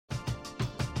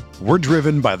We're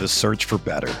driven by the search for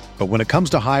better. But when it comes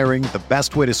to hiring, the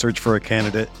best way to search for a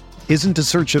candidate isn't to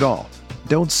search at all.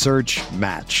 Don't search,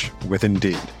 match with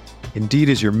Indeed. Indeed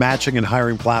is your matching and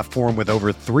hiring platform with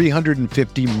over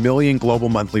 350 million global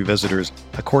monthly visitors,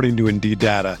 according to Indeed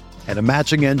data, and a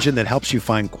matching engine that helps you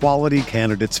find quality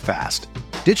candidates fast.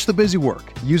 Ditch the busy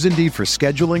work. Use Indeed for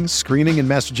scheduling, screening, and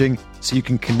messaging so you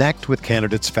can connect with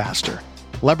candidates faster.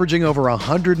 Leveraging over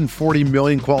 140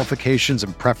 million qualifications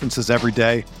and preferences every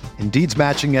day, Indeed's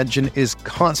matching engine is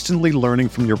constantly learning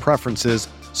from your preferences,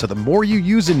 so the more you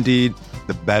use Indeed,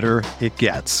 the better it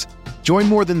gets. Join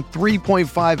more than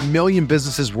 3.5 million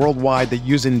businesses worldwide that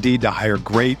use Indeed to hire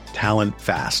great talent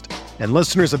fast. And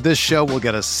listeners of this show will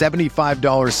get a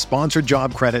 $75 sponsored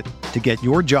job credit to get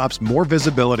your jobs more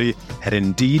visibility at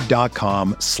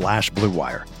Indeed.com/Blue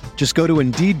Wire. Just go to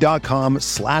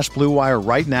Indeed.com/Blue Wire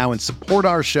right now and support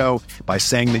our show by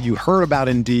saying that you heard about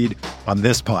Indeed on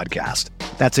this podcast.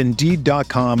 That's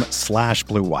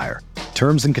Indeed.com/Blue Wire.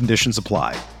 Terms and conditions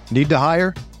apply. Need to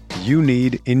hire? You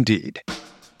need Indeed.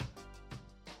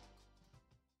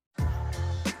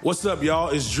 What's up, y'all?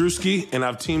 It's Drewski, and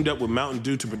I've teamed up with Mountain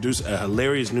Dew to produce a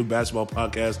hilarious new basketball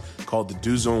podcast called The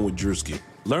Dew Zone with Drewski.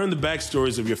 Learn the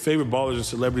backstories of your favorite ballers and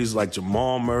celebrities like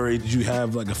Jamal Murray. Did you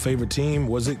have like a favorite team?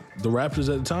 Was it the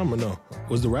Raptors at the time or no?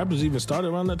 Was the Raptors even started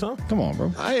around that time? Come on,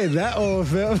 bro. I ain't that old,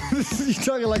 fam. You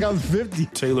talking like I'm 50.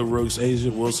 Taylor Rooks, Asia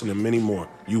Wilson, and many more.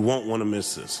 You won't want to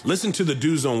miss this. Listen to The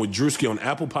Dew Zone with Drewski on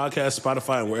Apple Podcasts,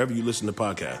 Spotify, and wherever you listen to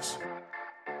podcasts.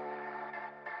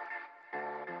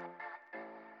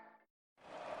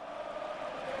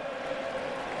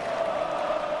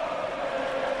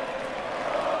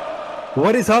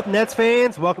 What is up, Nets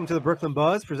fans? Welcome to the Brooklyn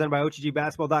Buzz, presented by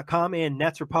OTGBasketball.com and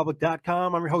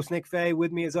NetsRepublic.com. I'm your host, Nick Fay.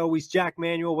 With me, as always, Jack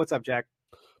Manuel. What's up, Jack?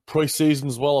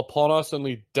 Preseason's well upon us,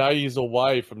 only days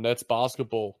away from Nets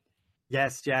basketball.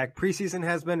 Yes, Jack. Preseason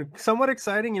has been somewhat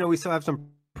exciting. You know, we still have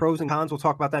some pros and cons. We'll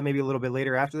talk about that maybe a little bit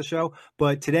later after the show.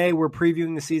 But today, we're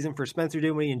previewing the season for Spencer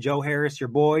Dinwiddie and Joe Harris, your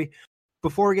boy.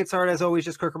 Before we get started, as always,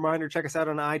 just a quick reminder, check us out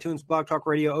on iTunes, Blog Talk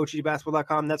Radio,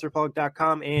 OTGBasketball.com,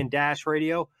 NetsRepublic.com, and Dash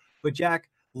Radio. But, Jack,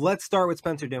 let's start with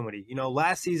Spencer Dinwiddie. You know,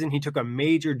 last season he took a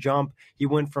major jump. He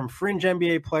went from fringe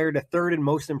NBA player to third and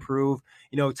most improved,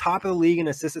 you know, top of the league in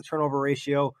assist turnover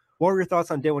ratio. What were your thoughts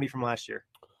on Dinwiddie from last year?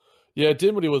 Yeah,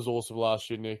 Dinwiddie was awesome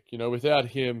last year, Nick. You know, without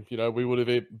him, you know, we would have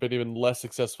been even less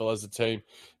successful as a team.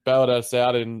 Bailed us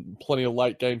out in plenty of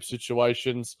late game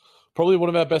situations. Probably one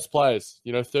of our best players,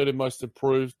 you know, third and most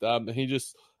improved. He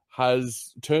just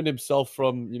has turned himself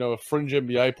from, you know, a fringe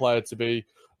NBA player to be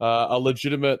a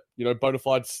legitimate, you know, bona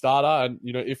fide starter and,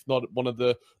 you know, if not one of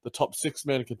the top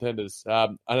six-man contenders.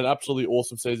 And an absolutely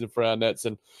awesome season for our Nets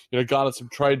and, you know, garnered some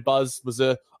trade buzz. Was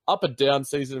a up and down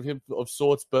season of him of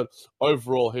sorts, but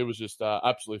overall he was just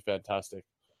absolutely fantastic.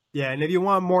 Yeah, and if you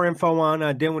want more info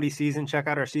on Dinwiddie's season, check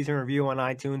out our season review on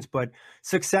iTunes. But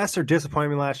success or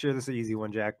disappointment last year, this is an easy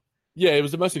one, Jack. Yeah, he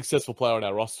was the most successful player on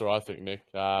our roster, I think, Nick.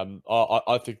 I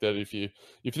think that if you're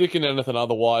thinking anything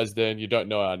otherwise, then you don't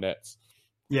know our Nets.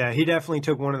 Yeah, he definitely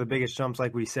took one of the biggest jumps,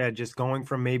 like we said, just going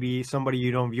from maybe somebody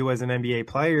you don't view as an NBA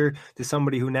player to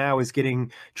somebody who now is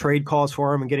getting trade calls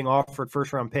for him and getting offered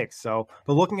first-round picks. So,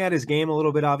 but looking at his game a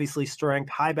little bit, obviously strength,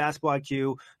 high basketball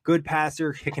IQ, good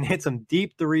passer, he can hit some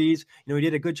deep threes. You know, he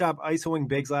did a good job isoing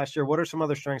bigs last year. What are some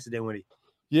other strengths of Dinwiddie?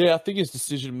 Yeah, I think his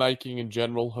decision-making in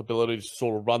general, ability to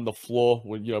sort of run the floor.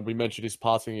 When, you know, we mentioned his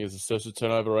passing, his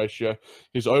assist-to-turnover ratio,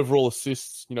 his overall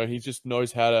assists. You know, he just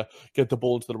knows how to get the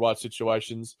ball into the right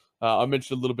situations. I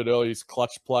mentioned a little bit earlier his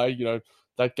clutch play. You know,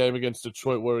 that game against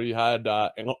Detroit where he had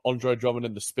Andre Drummond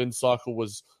in the spin cycle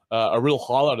was a real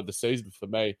highlight of the season for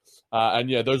me. And,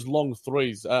 yeah, those long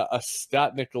threes, a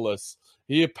stat, Nicholas.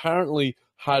 He apparently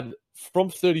had, from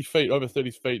 30 feet, over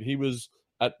 30 feet, he was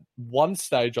at one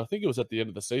stage, I think it was at the end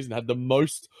of the season, had the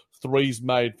most threes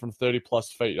made from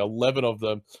 30-plus feet, 11 of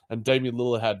them, and Damian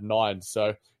Lillard had 9.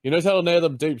 So he knows how to nail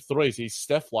them deep threes. He's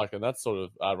Steph-like in that sort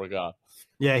of regard.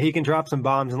 Yeah, he can drop some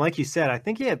bombs. And like you said, I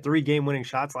think he had 3 game-winning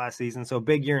shots last season, so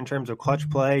big year in terms of clutch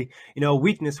play. You know,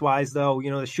 weakness-wise, though, you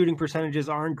know, the shooting percentages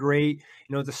aren't great.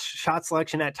 You know, the shot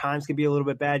selection at times can be a little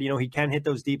bit bad. You know, he can hit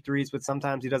those deep threes, but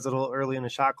sometimes he does it a little early in the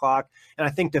shot clock. And I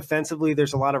think defensively,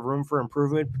 there's a lot of room for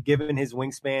improvement given his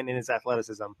wingspan and his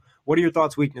athleticism. What are your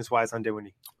thoughts weakness-wise on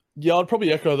Dinwiddie? Yeah, I'd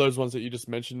probably echo those ones that you just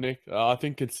mentioned, Nick. I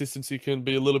think consistency can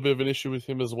be a little bit of an issue with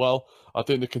him as well. I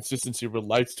think the consistency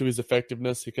relates to his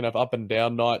effectiveness. He can have up and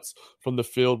down nights from the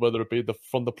field, whether it be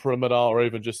from the perimeter or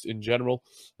even just in general.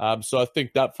 So I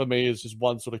think that for me is just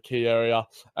one sort of key area.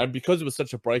 And because it was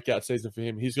such a breakout season for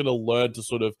him, he's going to learn to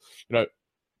sort of, you know,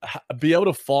 be able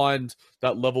to find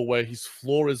that level where his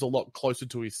floor is a lot closer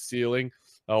to his ceiling,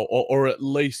 or at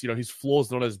least, his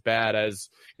floor's not as bad as,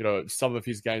 some of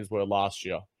his games were last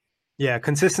year. Yeah,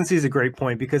 consistency is a great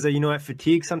point because, at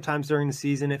fatigue sometimes during the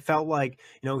season, it felt like,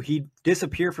 he'd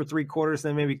disappear for 3 quarters,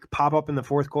 then maybe pop up in the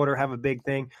fourth quarter, have a big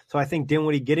thing. So I think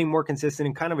Dinwiddie getting more consistent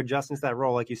and kind of adjusting to that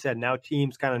role, like you said, now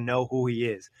teams kind of know who he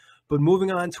is. But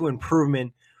moving on to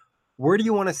improvement, where do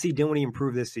you want to see Dinwiddie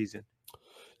improve this season?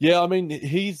 Yeah, I mean,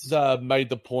 he's made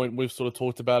the point. We've sort of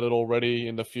talked about it already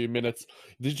in a few minutes.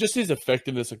 There's just his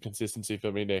effectiveness and consistency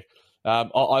for me, Nick.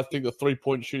 I think the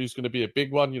three-point shooting is going to be a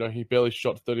big one. He barely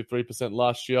shot 33%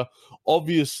 last year.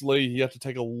 Obviously, you have to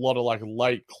take a lot of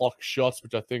late clock shots,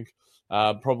 which I think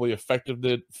probably affected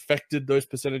those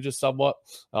percentages somewhat.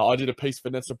 I did a piece for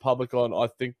Nets Republic on, I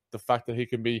think, the fact that he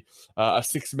can be a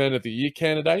Sixth Man of the Year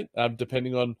candidate,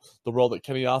 depending on the role that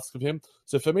Kenny asks of him.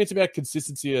 So for me, it's about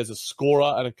consistency as a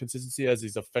scorer and a consistency as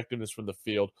his effectiveness from the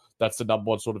field. That's the number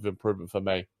one sort of improvement for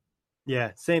me.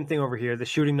 Yeah, same thing over here. The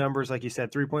shooting numbers, like you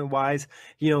said, 3-point wise,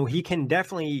 he can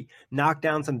definitely knock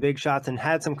down some big shots and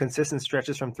had some consistent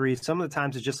stretches from threes. Some of the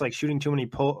times it's just like shooting too many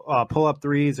pull up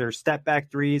threes or step back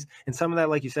threes. And some of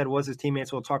that, like you said, was his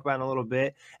teammates. We'll talk about in a little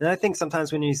bit. And I think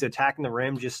sometimes when he's attacking the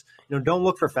rim, just, don't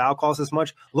look for foul calls as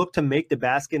much. Look to make the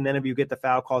basket. And then if you get the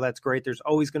foul call, that's great. There's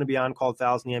always going to be on-called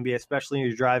fouls in the NBA, especially when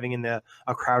you're driving in a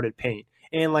crowded paint.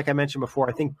 And like I mentioned before,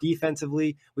 I think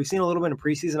defensively, we've seen a little bit in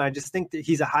preseason. I just think that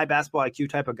he's a high basketball IQ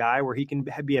type of guy where he can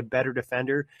be a better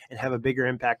defender and have a bigger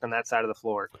impact on that side of the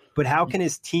floor. But how can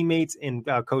his teammates and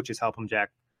coaches help him, Jack?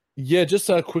 Yeah, just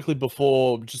quickly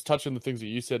before, just touching the things that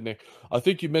you said, Nick, I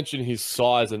think you mentioned his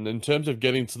size, and in terms of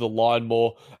getting to the line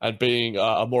more and being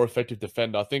a more effective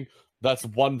defender, I think that's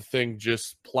one thing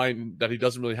just plain that he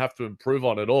doesn't really have to improve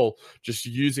on at all. Just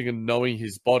using and knowing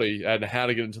his body and how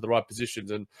to get into the right positions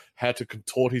and how to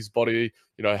contort his body,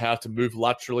 how to move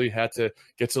laterally, how to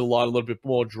get to the line a little bit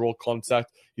more, draw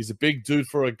contact. He's a big dude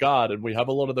for a guard, and we have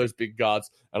a lot of those big guards,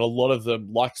 and a lot of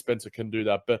them, like Spencer, can do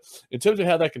that. But in terms of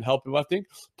how they can help him, I think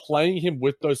playing him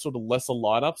with those sort of lesser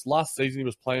lineups, last season he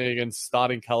was playing against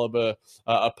starting caliber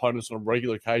opponents on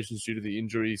regular occasions due to the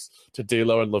injuries to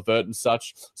D'Lo and LeVert and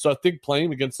such. So I think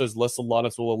playing against those lesser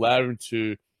lineups will allow him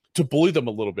to bully them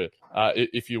a little bit,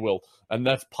 if you will. And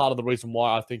that's part of the reason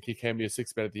why I think he can be a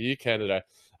Sixth Man of the Year candidate.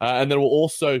 And then we're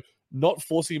also not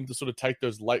forcing him to sort of take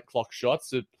those late clock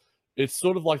shots. It's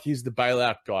sort of like he's the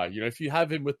bailout guy. If you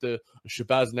have him with the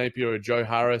Shabazz Napier or Joe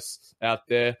Harris out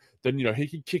there, then, he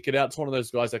can kick it out to one of those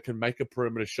guys that can make a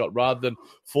perimeter shot rather than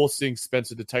forcing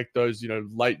Spencer to take those,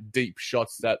 late, deep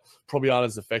shots that probably aren't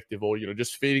as effective, or,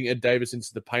 just feeding Ed Davis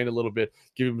into the paint a little bit,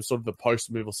 give him sort of a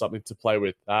post move or something to play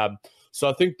with. So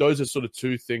I think those are sort of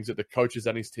two things that the coaches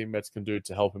and his teammates can do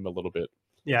to help him a little bit.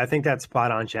 Yeah, I think that's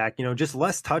spot on, Jack. Just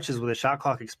less touches with a shot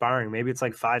clock expiring. Maybe it's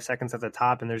like 5 seconds at the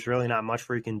top, and there's really not much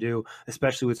for you can do,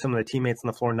 especially with some of the teammates on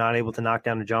the floor not able to knock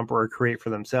down a jumper or create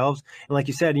for themselves. And like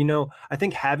you said, I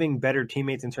think having better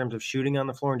teammates in terms of shooting on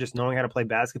the floor and just knowing how to play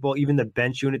basketball, even the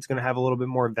bench unit's going to have a little bit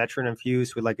more veteran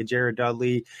infused with like a Jared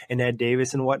Dudley and Ed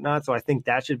Davis and whatnot. So I think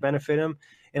that should benefit him.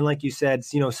 And like you said,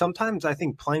 sometimes I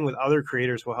think playing with other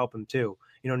creators will help him too.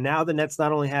 Now the Nets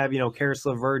not only have, Caris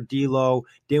LeVert, D'Lo,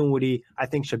 Dinwiddie, I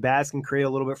think Shabazz can create a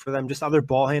little bit for them, just other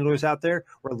ball handlers out there,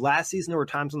 where last season there were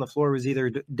times on the floor it was either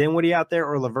Dinwiddie out there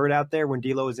or LeVert out there when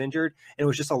D'Lo was injured, and it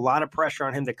was just a lot of pressure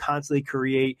on him to constantly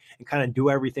create and kind of do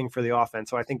everything for the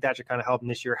offense. So I think that should kind of help him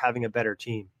this year having a better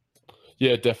team.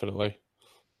 Yeah, definitely.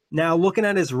 Now, looking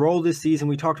at his role this season,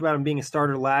 we talked about him being a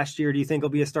starter last year. Do you think he'll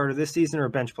be a starter this season or a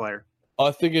bench player?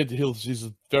 I think he's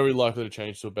very likely to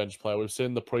change to a bench player. We've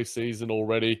seen the preseason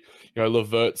already.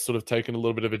 LeVert's sort of taken a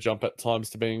little bit of a jump at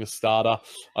times to being a starter.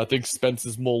 I think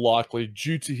Spencer's more likely,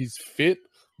 due to his fit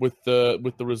with the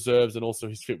reserves and also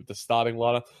his fit with the starting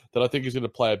lineup, that I think he's going to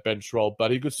play a bench role. But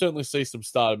he could certainly see some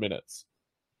starter minutes.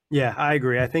 Yeah, I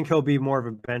agree. I think he'll be more of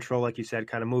a bench role, like you said,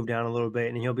 kind of move down a little bit,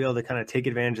 and he'll be able to kind of take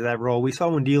advantage of that role. We saw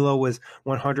when D'Lo was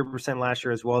 100% last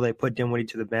year as well, they put Dinwiddie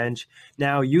to the bench.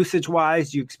 Now,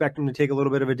 usage-wise, do you expect him to take a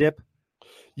little bit of a dip?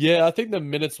 Yeah, I think the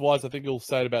minutes-wise, I think he'll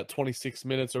stay at about 26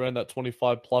 minutes, around that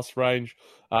 25-plus range.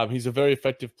 He's a very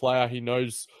effective player. He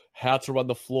knows how to run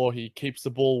the floor. He keeps the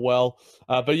ball well.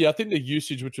 But yeah, I think the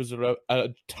usage, which was a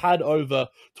tad over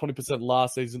 20%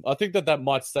 last season, I think that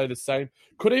might stay the same.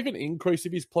 Could even increase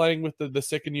if he's playing with the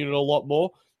second unit a lot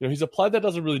more. He's a player that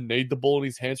doesn't really need the ball in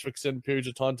his hands for extended periods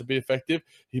of time to be effective.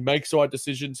 He makes the right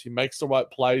decisions. He makes the right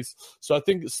plays. So I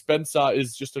think Spencer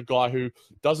is just a guy who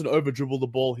doesn't over-dribble the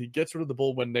ball. He gets rid of the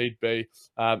ball when need be.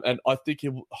 And I think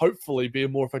he'll hopefully be a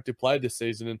more effective player this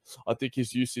season. And I think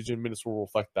his usage and minutes will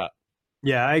reflect that.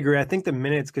 Yeah, I agree. I think the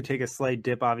minutes could take a slight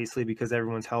dip, obviously, because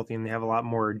everyone's healthy and they have a lot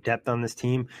more depth on this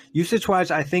team. Usage wise,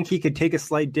 I think he could take a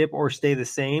slight dip or stay the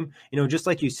same, just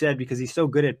like you said, because he's so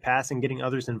good at passing, getting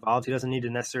others involved. He doesn't need to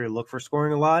necessarily look for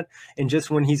scoring a lot. And just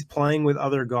when he's playing with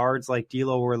other guards like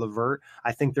D'Lo or LeVert,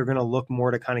 I think they're going to look more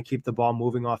to kind of keep the ball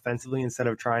moving offensively instead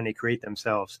of trying to create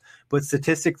themselves. But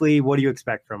statistically, what do you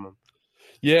expect from him?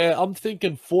 Yeah, I'm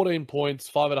thinking 14 points,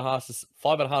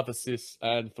 5.5 assists,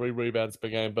 and 3 rebounds per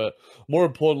game. But more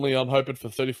importantly, I'm hoping for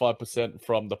 35%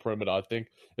 from the perimeter. I think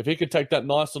if he could take that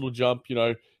nice little jump,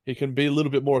 he can be a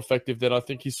little bit more effective. Then I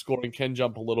think his scoring can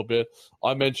jump a little bit.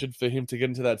 I mentioned for him to get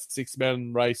into that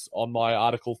 6-man race on my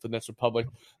article for Nets Republic,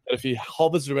 that if he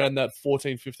hovers around that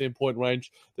 14, 15 point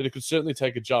range, then it could certainly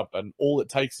take a jump. And all it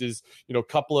takes is, a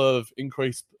couple of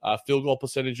increased field goal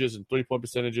percentages and 3-point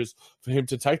percentages for him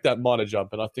to take that minor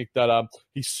jump. And I think that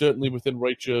he's certainly within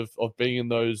reach of being in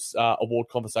those award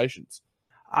conversations.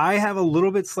 I have a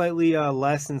little bit slightly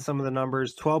less than some of the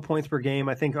numbers. 12 points per game.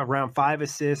 I think around 5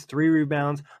 assists, 3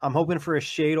 rebounds. I'm hoping for a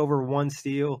shade over 1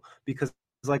 steal because,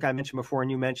 like I mentioned before, and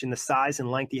you mentioned the size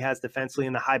and length he has defensively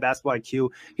and the high basketball IQ.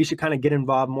 He should kind of get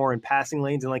involved more in passing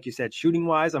lanes. And like you said, shooting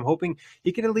wise, I'm hoping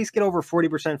he can at least get over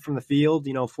 40% from the field,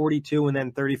 42 and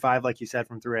then 35, like you said,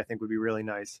 from 3, I think would be really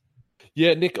nice.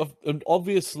 Yeah, Nick,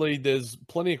 obviously there's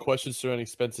plenty of questions surrounding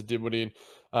Spencer Dinwiddie.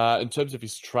 In terms of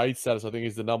his trade status, I think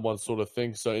is the number one sort of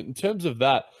thing. So in terms of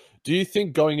that, do you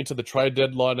think going into the trade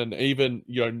deadline and even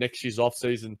next year's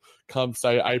offseason, come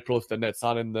say April, if the Nets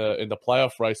aren't in the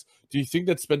playoff race, do you think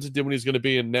that Spencer Dinwiddie is going to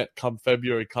be in net come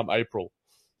February, come April?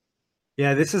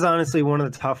 Yeah, this is honestly one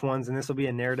of the tough ones, and this will be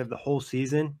a narrative the whole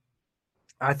season.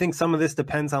 I think some of this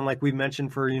depends on, like we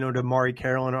mentioned, for, DeMarre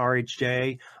Carroll and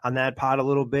RHJ on that pod a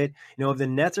little bit. If the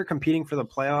Nets are competing for the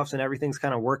playoffs and everything's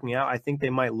kind of working out, I think they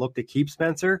might look to keep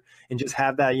Spencer and just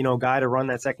have that, guy to run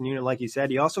that second unit. Like you said,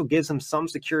 he also gives them some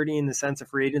security in the sense of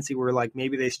free agency where, like,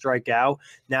 maybe they strike out.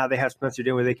 Now they have Spencer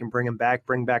Dinwiddie, they can bring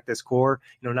back this core.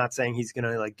 Not saying he's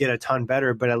going to, like, get a ton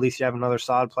better, but at least you have another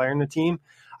solid player in the team.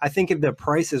 I think if the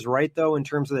price is right, though, in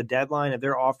terms of the deadline, if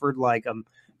they're offered, like,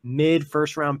 mid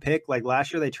first round pick, like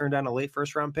last year they turned down a late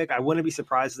first round pick, I wouldn't be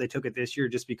surprised if they took it this year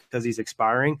just because he's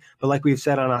expiring. But like we've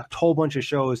said on a whole bunch of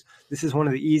shows, this is one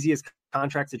of the easiest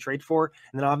contracts to trade for.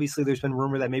 And then obviously there's been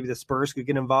rumor that maybe the Spurs could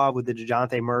get involved with the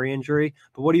DeJounte Murray injury.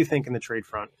 But what do you think in the trade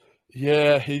front?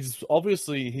 Yeah, he's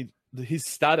obviously his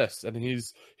status and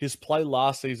his play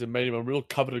last season made him a real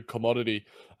coveted commodity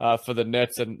for the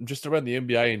Nets and just around the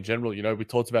NBA in general. We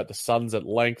talked about the Suns at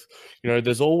length.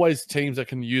 There's always teams that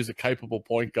can use a capable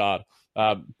point guard.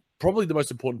 Probably the most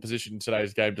important position in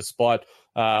today's game, despite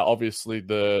obviously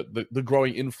the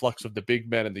growing influx of the big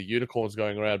men and the unicorns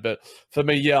going around. But for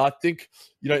me, yeah, I think,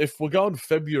 if we're going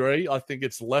February, I think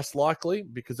it's less likely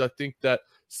because I think that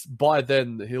by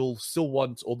then he'll still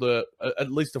want, or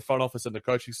at least the front office and the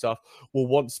coaching staff will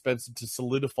want Spencer to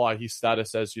solidify his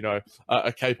status as,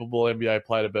 a capable NBA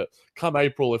player. But come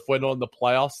April, if we're not in the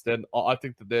playoffs, then I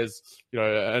think that there's,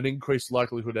 an increased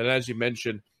likelihood. And as you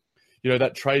mentioned,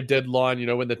 that trade deadline,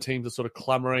 when the teams are sort of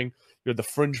clamoring, the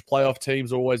fringe playoff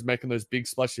teams are always making those big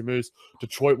splashy moves.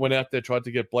 Detroit went out there, tried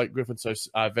to get Blake Griffin so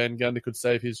Van Gundy could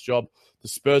save his job. The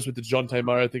Spurs with DeJounte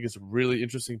Murray, I think is a really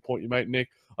interesting point you make, Nick.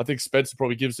 I think Spencer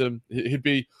probably gives them, he'd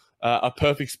be a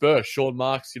perfect Spur. Sean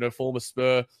Marks, former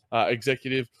Spur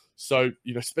executive. So,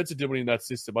 Spencer Dinwiddie in that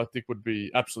system, I think would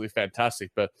be absolutely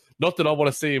fantastic. But not that I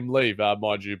want to see him leave,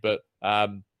 mind you, but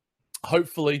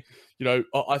hopefully,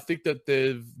 I think that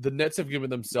the Nets have given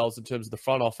themselves, in terms of the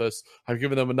front office, have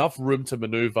given them enough room to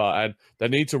maneuver, and they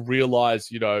need to realize,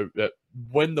 that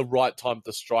when the right time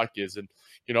to strike is. And,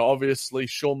 obviously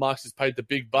Sean Marks is paid the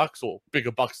big bucks, or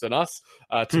bigger bucks than us,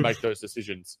 to make those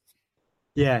decisions.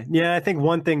 Yeah. I think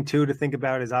one thing, too, to think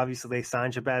about is obviously they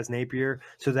signed Shabazz Napier,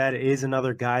 so that is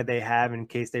another guy they have in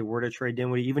case they were to trade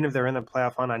Dinwiddie, even if they're in the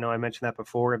playoff hunt. I know I mentioned that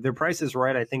before. If their price is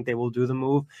right, I think they will do the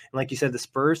move. And like you said, the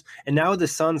Spurs. And now the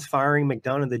Suns firing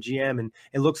McDonough, the GM, and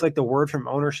it looks like the word from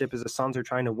ownership is the Suns are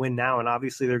trying to win now, and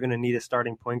obviously they're going to need a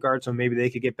starting point guard, so maybe they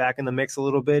could get back in the mix a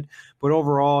little bit. But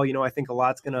overall, I think a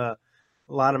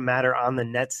lot of matter on the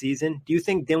Nets season. Do you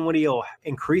think Dinwiddie will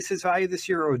increase his value this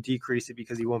year or decrease it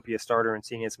because he won't be a starter and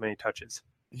seeing as many touches?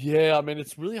 Yeah, I mean,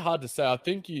 it's really hard to say. I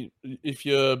think if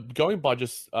you're going by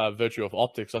just virtue of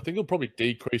optics, I think it'll probably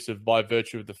decrease it by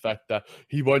virtue of the fact that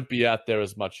he won't be out there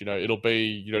as much. It'll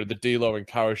be, the D'Lo and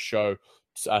Karras show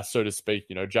so to speak.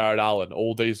 Jared Allen,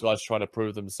 all these guys trying to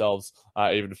prove themselves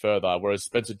even further. Whereas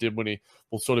Spencer Dinwiddie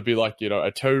will sort of be like,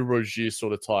 a Terry Rozier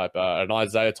sort of type, an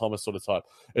Isaiah Thomas sort of type.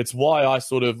 It's why I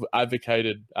sort of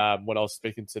advocated when I was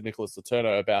speaking to Nicholas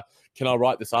Letourneau about, can I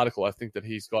write this article? I think that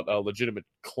he's got a legitimate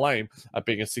claim at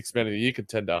being a Sixth Man of the Year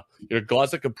contender.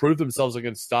 Guys that can prove themselves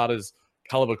against starters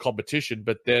caliber competition,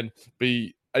 but then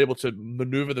be able to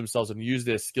maneuver themselves and use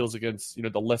their skills against,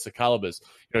 the lesser calibers.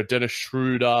 Dennis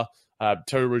Schroeder,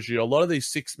 Terry Rozier, a lot of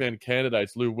these six-man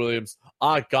candidates, Lou Williams,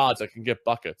 are guards that can get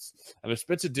buckets. And if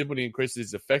Spencer Dinwiddie increases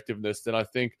his effectiveness, then I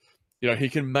think, he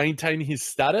can maintain his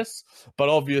status. But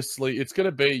obviously, it's going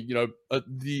to be,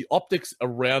 the optics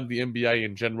around the NBA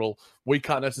in general, we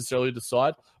can't necessarily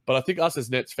decide. But I think us as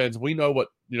Nets fans, we know what,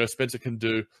 Spencer can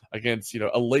do against,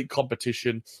 elite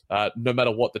competition, no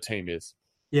matter what the team is.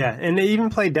 Yeah, and they even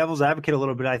play devil's advocate a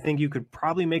little bit. I think you could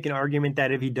probably make an argument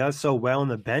that if he does so well in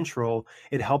the bench role,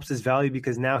 it helps his value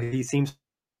because now he seems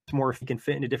more if he can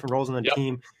fit into different roles on the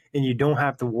team, and you don't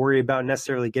have to worry about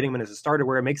necessarily getting him in as a starter,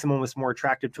 where it makes him almost more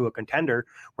attractive to a contender,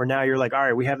 where now you're like, all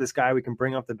right, we have this guy we can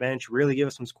bring off the bench, really give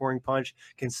us some scoring punch,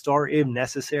 can start if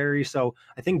necessary. So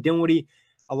I think Dinwiddie,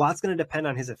 a lot's going to depend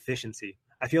on his efficiency.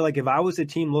 I feel like if I was a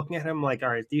team looking at him like, all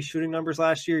right, these shooting numbers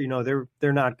last year,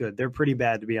 they're not good. They're pretty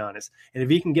bad, to be honest. And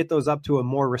if he can get those up to a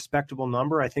more respectable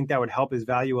number, I think that would help his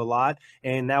value a lot.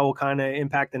 And that will kind of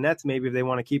impact the Nets maybe if they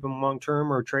want to keep him long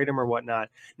term or trade him or whatnot.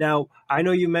 Now, I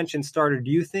know you mentioned starter.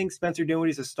 Do you think Spencer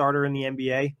Dinwiddie's a starter in the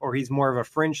NBA, or he's more of a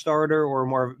fringe starter or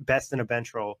more best in a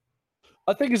bench role?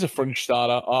 I think he's a fringe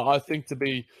starter. I think to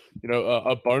be,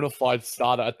 a bona fide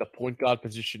starter at the point guard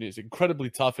position is incredibly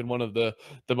tough in one of the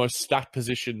most stacked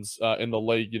positions in the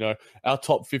league. Our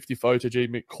top 50 photo G,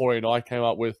 Mick, Corey, and I came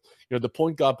up with, the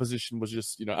point guard position was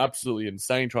just, absolutely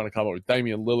insane trying to come up with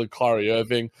Damian Lillard, Kyrie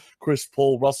Irving, Chris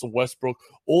Paul, Russell Westbrook.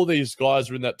 All these guys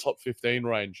are in that top 15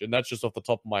 range, and that's just off the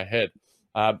top of my head.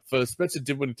 For Spencer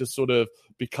Dinwiddie to sort of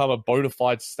become a bona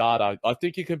fide starter, I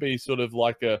think he can be sort of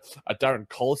like a Darren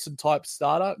Collison type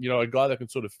starter, a guy that can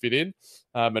sort of fit in,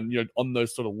 and, on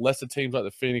those sort of lesser teams like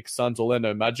the Phoenix Suns,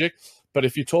 Orlando Magic. But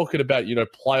if you're talking about,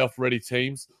 playoff ready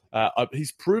teams,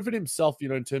 he's proven himself,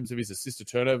 in terms of his assist to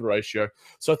turnover ratio.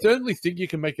 So I certainly think you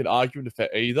can make an argument for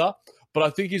either. But I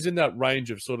think he's in that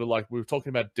range of sort of like we were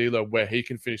talking about D'Lo, where he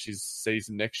can finish his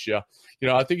season next year.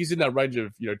 I think he's in that range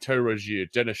of, Terry Rozier,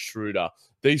 Dennis Schroeder,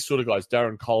 these sort of guys,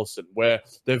 Darren Collison, where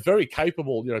they're very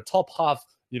capable, top half,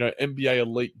 NBA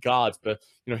elite guards, but,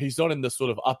 he's not in the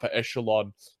sort of upper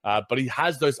echelon, but he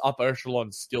has those upper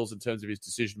echelon skills in terms of his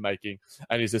decision-making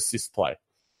and his assist play.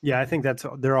 Yeah, I think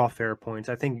they're all fair points.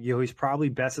 I think he's probably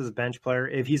best as a bench player.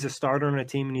 If he's a starter on a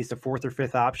team and he's the fourth or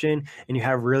fifth option and you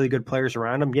have really good players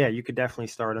around him, yeah, you could definitely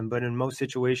start him. But in most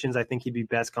situations, I think he'd be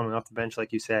best coming off the bench,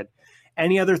 like you said.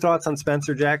 Any other thoughts on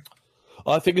Spencer, Jack?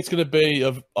 I think it's going to be,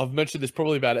 I've mentioned this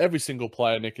probably about every single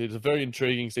player, Nick. It's a very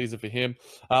intriguing season for him.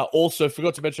 Also,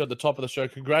 forgot to mention at the top of the show,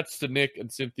 congrats to Nick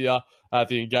and Cynthia at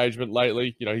the engagement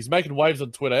lately. He's making waves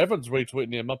on Twitter. Everyone's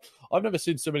retweeting him. I've never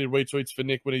seen so many retweets for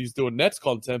Nick when he's doing Nets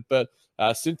content, but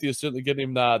Cynthia's certainly getting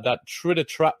him that Twitter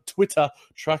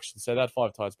traction. Say that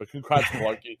 5 times, but congrats,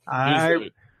 Blokey.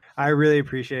 I really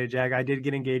appreciate it, Jack. I did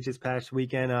get engaged this past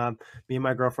weekend. Me and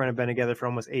my girlfriend have been together for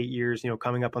almost 8 years,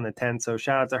 coming up on the 10th. So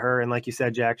shout out to her. And like you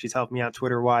said, Jack, she's helped me out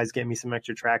Twitter-wise, getting me some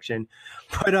extra traction.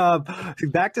 But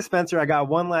back to Spencer, I got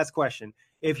one last question.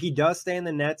 If he does stay in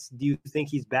the Nets, do you think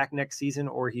he's back next season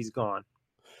or he's gone?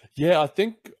 Yeah,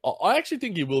 I actually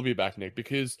think he will be back, Nick,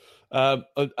 because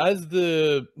as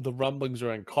the rumblings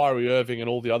around Kyrie Irving and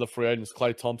all the other free agents,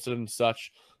 Klay Thompson and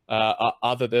such,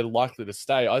 are that they're likely to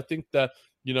stay. I think that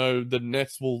the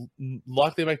Nets will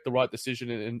likely make the right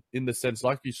decision in the sense,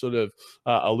 like you sort of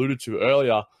alluded to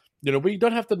earlier. We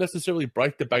don't have to necessarily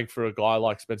break the bank for a guy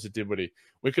like Spencer Dinwiddie.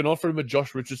 We can offer him a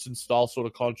Josh Richardson style sort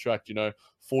of contract,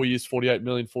 4 years, $48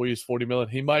 million, 4 years, $40 million.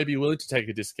 He may be willing to take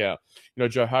a discount.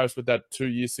 Joe Harris with that 2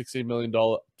 years, $16 million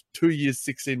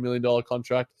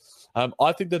contract.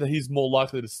 I think that he's more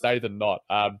likely to stay than not.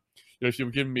 If you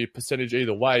were giving me a percentage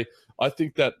either way, I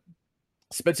think that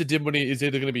Spencer Dinwiddie is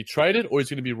either going to be traded or he's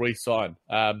going to be re-signed.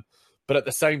 But at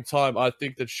the same time, I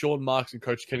think that Sean Marks and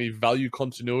Coach Kenny value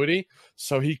continuity,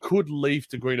 so he could leave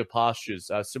to greener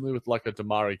pastures, similarly with like a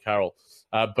Damari Carroll.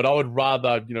 But I would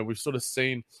rather, we've sort of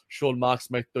seen Sean Marks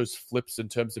make those flips in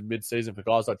terms of mid-season for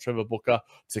guys like Trevor Booker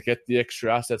to get the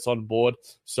extra assets on board.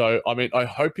 So, I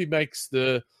hope he makes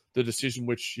the decision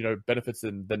which, benefits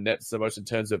the Nets the most in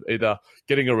terms of either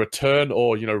getting a return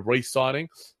or, re-signing.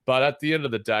 But at the end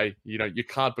of the day, you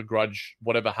can't begrudge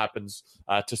whatever happens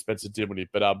to Spencer Dinwiddie.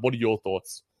 But what are your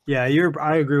thoughts? Yeah,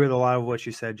 I agree with a lot of what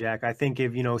you said, Jack. I think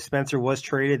if, Spencer was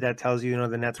traded, that tells you,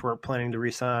 the Nets weren't planning to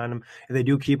re-sign him. If they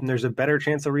do keep him, there's a better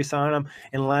chance to re-sign him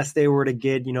unless they were to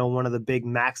get, one of the big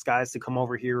max guys to come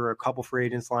over here or a couple free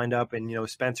agents lined up and,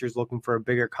 Spencer's looking for a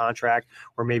bigger contract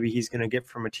or maybe he's going to get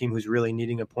from a team who's really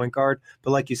needing a point guard.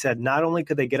 But like you said, not only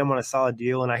could they get him on a solid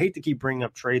deal, and I hate to keep bringing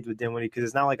up trades with Dinwiddie because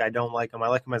it's not like I don't like him. I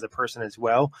like him as a person as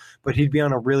well, but he'd be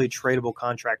on a really tradable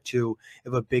contract too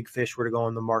if a big fish were to go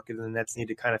on the market and the Nets need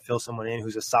to kind of fill someone in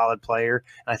who's a solid player.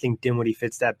 And I think Dinwiddie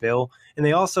fits that bill. And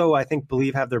they also, I think,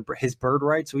 have his bird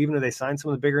right. So even though they signed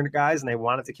some of the bigger guys and they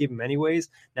wanted to keep him anyways,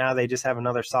 now they just have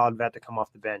another solid vet to come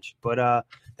off the bench. But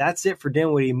that's it for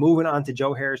Dinwiddie. Moving on to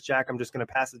Joe Harris. Jack, I'm just going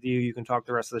to pass it to you. You can talk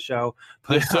the rest of the show.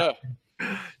 But, yes, sir.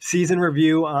 Season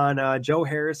review on Joe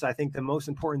Harris. I think the most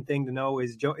important thing to know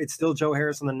is it's still Joe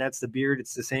Harris on the Nets, the beard.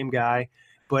 It's the same guy.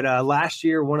 But last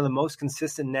year, one of the most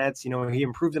consistent Nets, he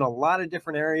improved in a lot of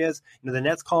different areas. The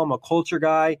Nets call him a culture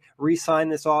guy,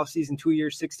 re-signed this offseason, 2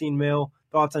 years, $16 million.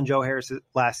 Thoughts on Joe Harris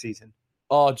last season?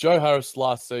 Oh, Joe Harris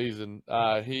last season,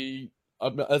 he,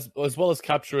 as well as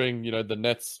capturing, the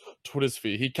Nets Twitter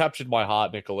sphere, he captured my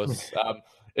heart, Nicholas.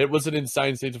 It was an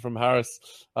insane season from Harris.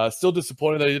 Still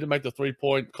disappointed that he didn't make the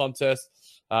 3-point contest.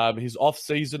 His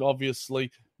off-season, obviously,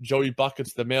 Joey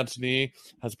Buckets, the Mountaineer,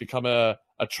 has become a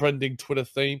trending Twitter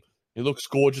theme. He looks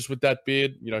gorgeous with that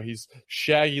beard. His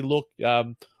shaggy look.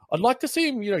 I'd like to see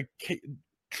him,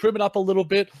 trim it up a little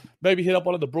bit. Maybe hit up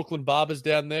one of the Brooklyn barbers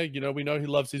down there. We know he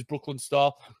loves his Brooklyn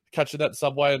style, catching that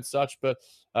subway and such. But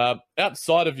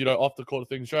outside of, off the court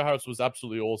things, Joe Harris was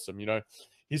absolutely awesome.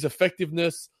 His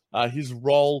effectiveness, his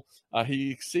role, he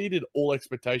exceeded all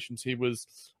expectations. He was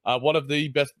one of the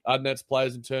best Nets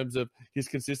players in terms of his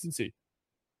consistency.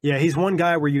 Yeah, he's one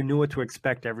guy where you knew what to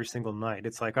expect every single night.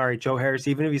 It's like, all right, Joe Harris,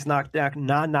 even if he's not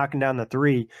knocking down the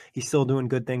three, he's still doing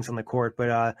good things on the court. But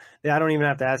I don't even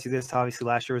have to ask you this. Obviously,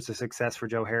 last year was a success for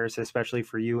Joe Harris, especially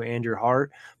for you and your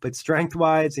heart. But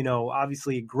strength-wise,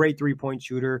 obviously a great three-point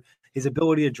shooter. His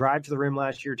ability to drive to the rim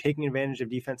last year, taking advantage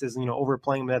of defenses,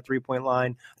 overplaying that three-point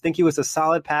line. I think he was a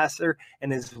solid passer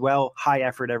and as well high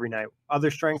effort every night.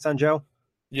 Other strengths on Joe?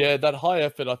 Yeah, that high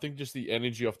effort, I think just the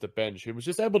energy off the bench. He was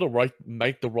just able to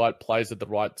make the right plays at the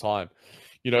right time.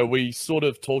 We've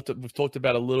talked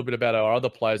about a little bit about our other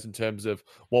players in terms of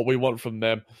what we want from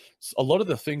them. A lot of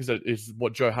the things that is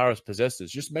what Joe Harris possesses,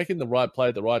 just making the right play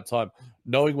at the right time,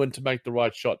 knowing when to make the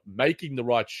right shot, making the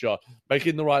right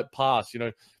pass,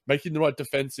 making the right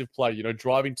defensive play,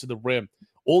 driving to the rim.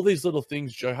 All these little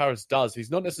things Joe Harris does.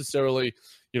 He's not necessarily,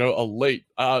 elite,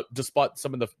 despite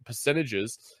some of the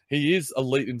percentages. He is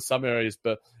elite in some areas,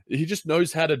 but he just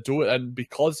knows how to do it. And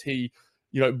because he,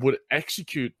 would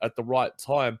execute at the right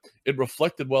time, it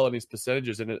reflected well in his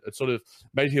percentages, and it sort of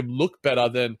made him look better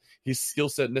than his skill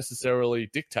set necessarily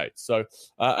dictates. So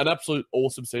an absolute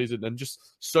awesome season and just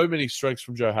so many strengths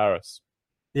from Joe Harris.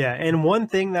 Yeah, and one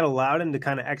thing that allowed him to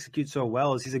kind of execute so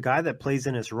well is he's a guy that plays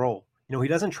in his role. He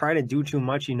doesn't try to do too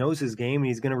much. He knows his game, and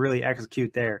he's going to really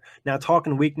execute there. Now,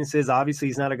 talking weaknesses, obviously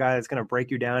he's not a guy that's going to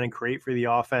break you down and create for the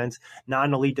offense. Not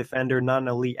an elite defender, not an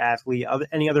elite athlete.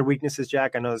 Any other weaknesses,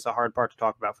 Jack? I know it's a hard part to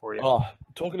talk about for you. Oh,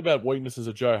 talking about weaknesses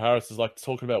of Joe Harris is like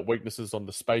talking about weaknesses on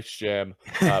the Space Jam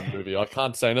movie. I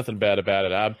can't say nothing bad about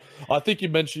it. I think you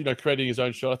mentioned, creating his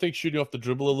own shot. I think shooting off the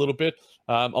dribble a little bit.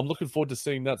 I'm looking forward to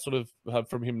seeing that sort of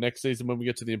from him next season when we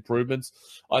get to the improvements.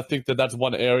 I think that's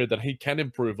one area that he can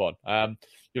improve on.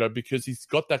 Because he's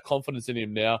got that confidence in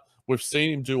him now. We've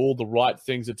seen him do all the right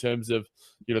things in terms of,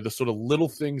 the sort of little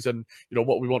things and,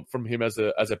 what we want from him as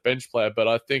a bench player. But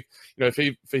I think,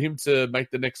 for him to make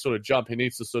the next sort of jump, he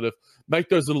needs to sort of make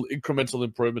those little incremental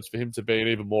improvements for him to be an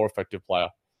even more effective player.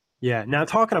 Yeah. Now,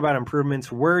 talking about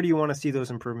improvements, where do you want to see those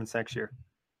improvements next year?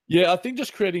 Yeah, I think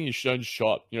just creating his own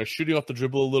shot, shooting off the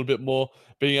dribble a little bit more,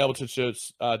 being able to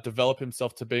just develop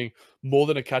himself to being more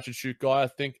than a catch and shoot guy. I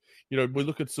think, we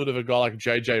look at sort of a guy like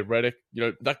JJ Redick,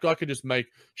 that guy can just make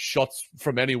shots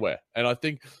from anywhere. And I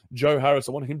think Joe Harris,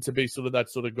 I want him to be sort of that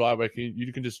sort of guy where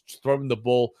you can just throw him the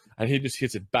ball and he just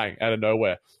hits it bang out of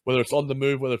nowhere, whether it's on the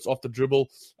move, whether it's off the dribble.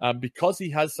 Because he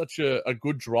has such a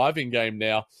good driving game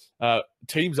now,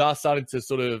 teams are starting to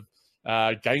sort of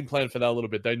game plan for that a little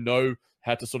bit. They know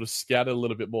how to sort of scout it a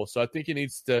little bit more. So I think he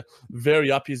needs to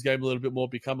vary up his game a little bit more,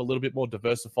 become a little bit more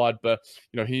diversified. But,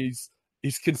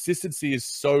 his consistency is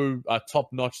so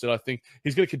top-notch that I think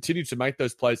he's going to continue to make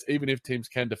those plays, even if teams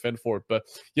can defend for it. But,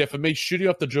 yeah, for me, shooting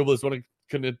off the dribble is what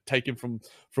going to take him from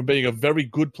being a very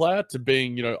good player to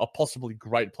being, a possibly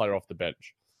great player off the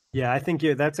bench. Yeah, I think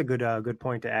that's a good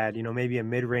point to add. Maybe a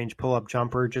mid-range pull-up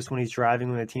jumper just when he's driving,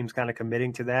 when the team's kind of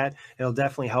committing to that. It'll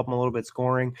definitely help him a little bit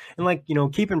scoring.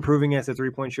 And keep improving as a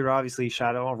three-point shooter. Obviously, he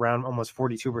shot around almost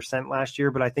 42% last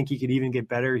year, but I think he could even get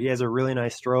better. He has a really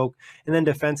nice stroke. And then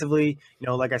defensively,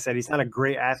 like I said, he's not a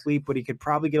great athlete, but he could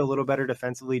probably get a little better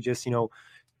defensively just,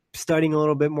 studying a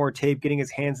little bit more tape, getting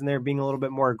his hands in there, being a little bit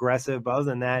more aggressive. But other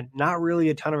than that, not really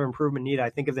a ton of improvement needed. I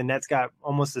think if the Nets got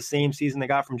almost the same season they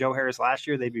got from Joe Harris last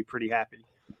year, they'd be pretty happy.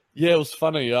 Yeah, it was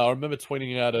funny. I remember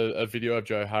tweeting out a video of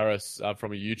Joe Harris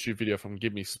from a YouTube video from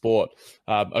Give Me Sport.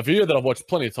 A video that I've watched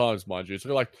plenty of times, mind you. It's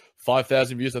got like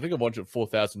 5,000 views. I think I've watched it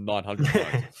 4,900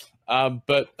 times.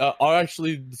 But I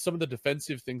actually, some of the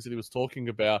defensive things that he was talking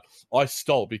about, I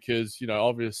stole because,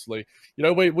 obviously,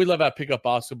 we love our pickup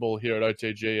basketball here at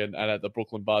OTG and at the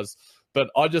Brooklyn Buzz. But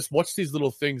I just watched these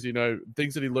little things,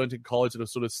 things that he learned in college that have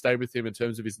sort of stayed with him in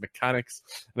terms of his mechanics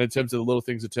and in terms of the little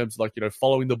things in terms of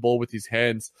following the ball with his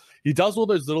hands. He does all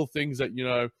those little things that,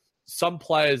 some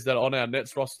players that are on our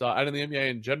Nets roster and in the NBA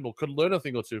in general could learn a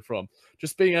thing or two from.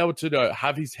 Just being able to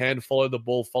have his hand follow the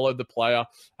ball, follow the player,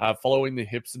 following the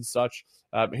hips and such.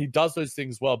 He does those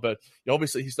things well, but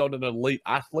obviously he's not an elite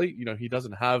athlete. He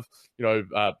doesn't have,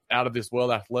 out of this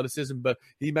world athleticism, but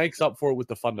he makes up for it with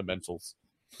the fundamentals.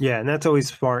 Yeah, and that's always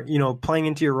smart, playing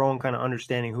into your role and kind of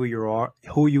understanding who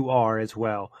you are as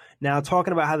well. Now,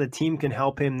 talking about how the team can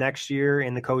help him next year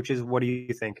and the coaches, what do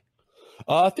you think?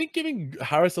 I think giving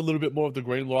Harris a little bit more of the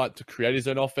green light to create his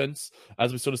own offense,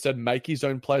 as we sort of said, make his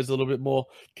own plays a little bit more,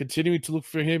 continuing to look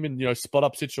for him in, spot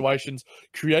up situations,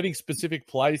 creating specific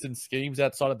plays and schemes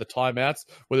outside of the timeouts,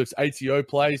 whether it's ATO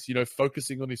plays,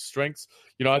 focusing on his strengths.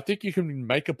 I think you can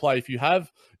make a play if you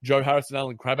have Joe Harris and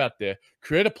Allen Crabbe out there,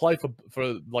 create a play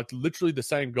for like literally the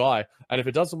same guy. And if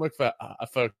it doesn't work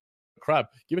for Crabbe,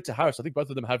 give it to Harris. I think both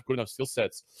of them have good enough skill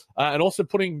sets. And also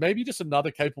putting maybe just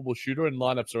another capable shooter in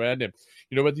lineups around him.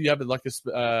 Whether you have like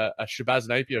a Shabazz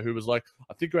Napier, who was like,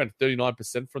 I think around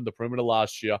 39% from the perimeter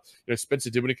last year.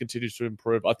 Spencer Dinwiddie continues to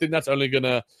improve. I think that's only going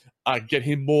to get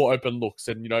him more open looks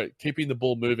and, keeping the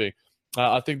ball moving.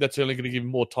 I think that's only going to give him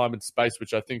more time and space,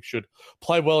 which I think should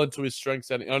play well into his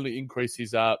strengths and only increase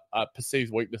his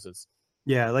perceived weaknesses.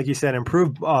 Yeah, like you said,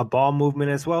 improve ball movement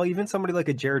as well. Even somebody like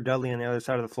a Jared Dudley on the other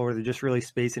side of the floor, they just really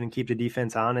space it and keep the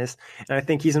defense honest. And I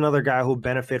think he's another guy who'll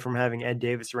benefit from having Ed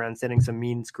Davis around, setting some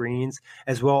mean screens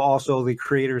as well. Also, the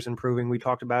creators improving. We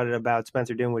talked about it about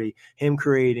Spencer Dinwiddie, him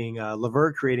creating,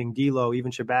 LeVert creating, D'Lo,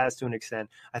 even Shabazz to an extent.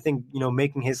 I think,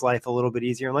 making his life a little bit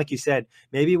easier. And like you said,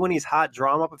 maybe when he's hot,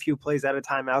 draw him up a few plays out of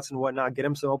timeouts and whatnot, get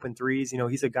him some open threes.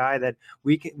 He's a guy that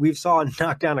we've saw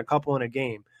knock down a couple in a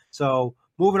game. So,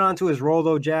 moving on to his role,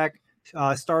 though, Jack,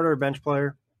 starter or bench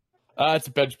player? It's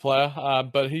a bench player,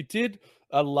 but he did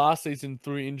last season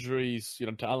through injuries,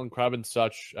 to Allen Crabbe and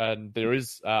such, and there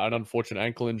is an unfortunate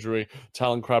ankle injury to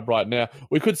Allen Crabbe right now.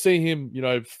 We could see him,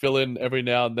 fill in every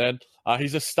now and then.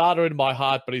 He's a starter in my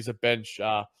heart, but he's a bench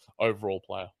overall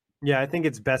player. Yeah, I think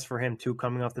it's best for him, too,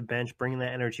 coming off the bench, bringing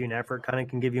that energy and effort, kind of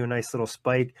can give you a nice little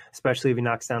spike, especially if he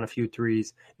knocks down a few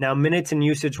threes. Now, minutes and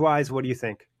usage-wise, what do you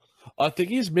think? I think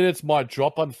his minutes might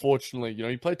drop, unfortunately.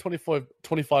 He played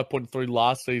 25.3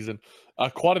 last season.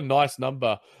 Quite a nice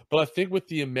number. But I think with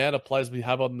the amount of players we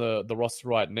have on the roster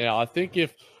right now, I think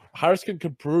if Harris can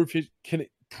prove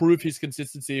his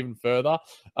consistency even further,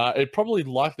 it probably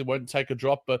likely won't take a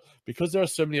drop. But because there are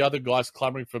so many other guys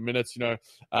clamoring for minutes,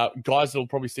 guys that will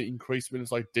probably see increased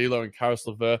minutes like D'Lo and Caris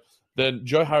LeVert, then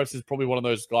Joe Harris is probably one of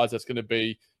those guys that's going to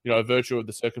be, a virtue of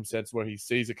the circumstance where he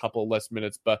sees a couple of less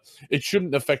minutes, but it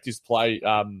shouldn't affect his play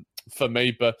for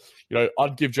me. But,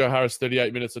 I'd give Joe Harris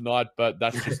 38 minutes a night, but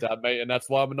that's just me, and that's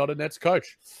why I'm not a Nets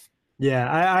coach. Yeah,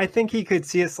 I think he could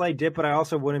see a slight dip, but I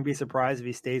also wouldn't be surprised if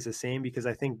he stays the same because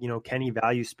I think, Kenny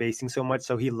values spacing so much,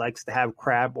 so he likes to have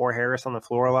Crabbe or Harris on the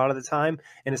floor a lot of the time,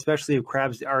 and especially if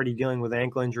Crabbe's already dealing with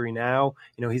ankle injury now,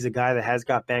 he's a guy that has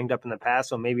got banged up in the past,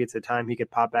 so maybe it's a time he could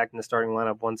pop back in the starting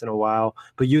lineup once in a while.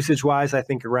 But usage-wise, I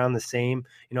think around the same.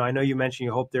 I know you mentioned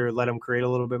you hope they let him create a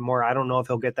little bit more. I don't know if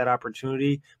he'll get that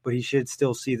opportunity, but he should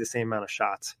still see the same amount of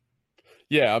shots.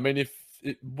 Yeah, I mean,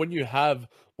 when you have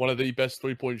one of the best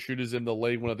three-point shooters in the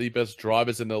league, one of the best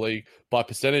drivers in the league by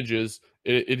percentages,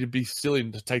 it'd be silly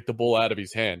to take the ball out of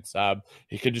his hands.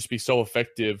 He can just be so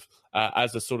effective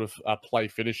as a sort of play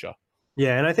finisher.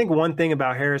 Yeah, and I think one thing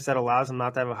about Harris that allows him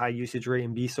not to have a high usage rate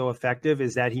and be so effective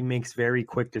is that he makes very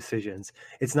quick decisions.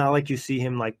 It's not like you see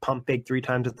him like pump fake 3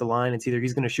 times at the line. It's either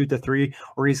he's going to shoot the three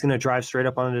or he's going to drive straight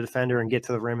up on the defender and get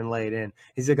to the rim and lay it in.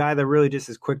 He's a guy that really just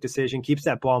is quick decision, keeps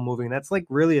that ball moving. That's like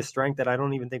really a strength that I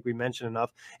don't even think we mentioned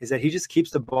enough, is that he just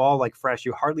keeps the ball like fresh.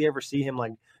 You hardly ever see him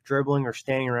like dribbling or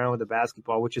standing around with the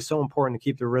basketball, which is so important to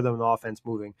keep the rhythm of the offense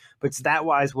moving. But stat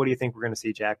wise, what do you think we're going to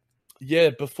see, Jack?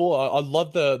 Yeah, I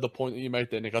love the point that you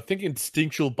made there, Nick. I think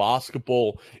instinctual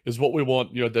basketball is what we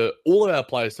want, all of our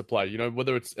players to play,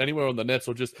 whether it's anywhere on the Nets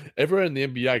or just everywhere in the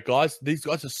NBA. Guys, these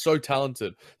guys are so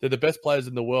talented. They're the best players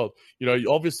in the world.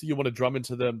 Obviously you want to drum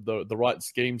into them the right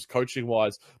schemes coaching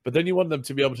wise, but then you want them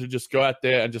to be able to just go out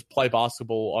there and just play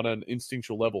basketball on an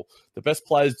instinctual level. The best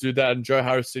players do that, and Joe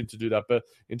Harris seemed to do that. But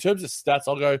in terms of stats,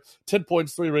 I'll go 10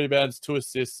 points, 3 rebounds, 2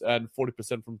 assists, and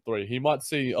 40% from 3. He might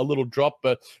see a little drop,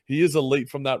 but he is elite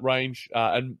from that range,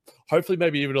 and hopefully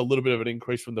maybe even a little bit of an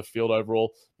increase from the field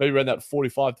overall. Maybe around that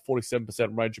 45 to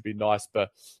 47% range would be nice, but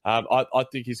I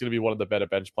think he's going to be one of the better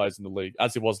bench players in the league,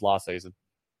 as he was last season.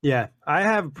 Yeah, I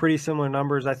have pretty similar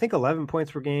numbers. I think 11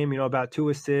 points per game, about 2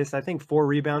 assists. I think 4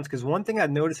 rebounds. Because one thing I've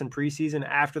noticed in preseason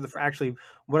actually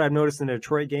what I've noticed in the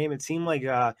Detroit game, it seemed like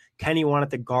Kenny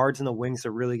wanted the guards and the wings to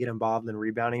really get involved in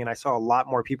rebounding. And I saw a lot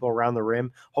more people around the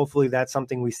rim. Hopefully that's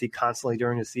something we see constantly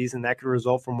during the season. That could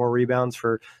result from more rebounds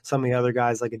for some of the other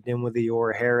guys like a Dinwiddie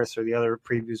or a Harris or the other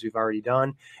previews we've already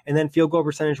done. And then field goal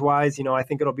percentage wise, I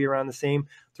think it'll be around the same.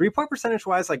 3-point percentage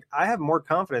wise, like I have more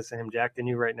confidence in him, Jack, than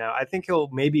you right now. I think he'll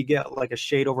maybe get like a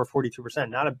shade over 42%,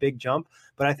 not a big jump,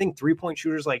 but I think 3-point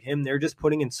shooters like him, they're just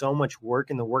putting in so much work,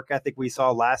 and the work ethic we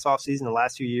saw last offseason, the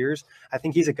last few years. I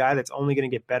think he's a guy that's only going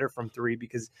to get better from 3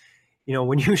 because,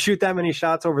 when you shoot that many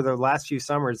shots over the last few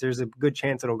summers, there's a good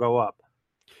chance it'll go up.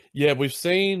 Yeah, we've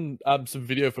seen some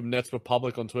video from Nets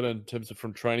Republic on Twitter in terms of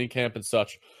from training camp and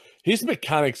such. His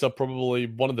mechanics are probably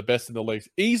one of the best in the league.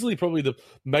 Easily probably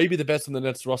maybe the best in the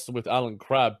Nets roster with Alan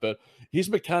Crabb, but his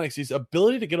mechanics, his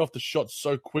ability to get off the shot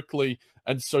so quickly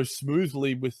and so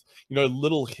smoothly with,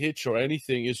 little hitch or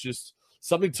anything is just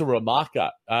something to remark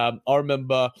at. I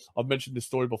remember, I've mentioned this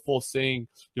story before, seeing,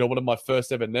 one of my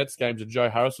first ever Nets games, and Joe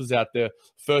Harris was out there.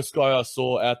 First guy I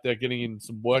saw out there getting in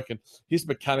some work, and his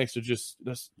mechanics are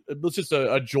it was just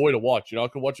a joy to watch. I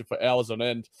could watch it for hours on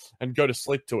end and go to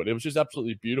sleep to it. It was just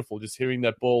absolutely beautiful, just hearing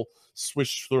that ball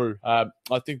swish through. I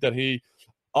think that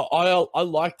I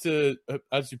like to,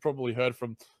 as you probably heard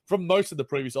from most of the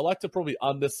previews, I like to probably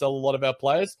undersell a lot of our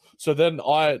players. So then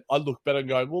I look better and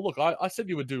go, well, look, I said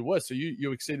you would do worse, so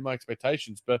you exceeded my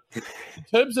expectations. But in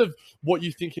terms of what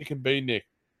you think he can be, Nick,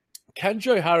 can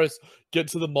Joe Harris get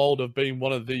to the mold of being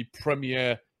one of the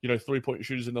premier, 3-point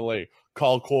shooters in the league?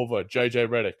 Kyle Korver, JJ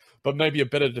Redick, but maybe a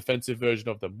better defensive version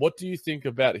of them. What do you think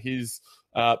about his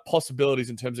possibilities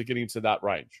in terms of getting into that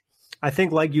range? I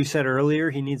think, like you said earlier,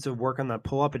 he needs to work on that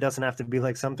pull-up. It doesn't have to be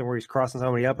like something where he's crossing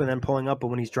somebody up and then pulling up, but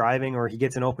when he's driving or he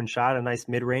gets an open shot, a nice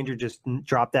mid-ranger, just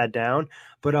drop that down.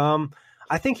 But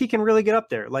I think he can really get up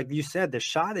there. Like you said, the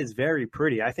shot is very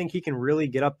pretty. I think he can really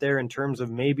get up there in terms of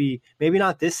maybe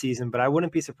not this season, but I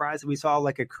wouldn't be surprised if we saw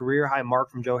like a career high mark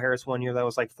from Joe Harris one year that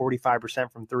was like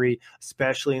 45% from 3,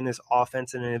 especially in this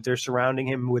offense. And if they're surrounding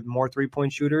him with more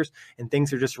 3-point shooters and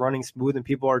things are just running smooth and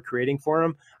people are creating for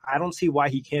him, I don't see why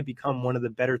he can't become one of the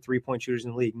better 3-point shooters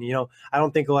in the league. I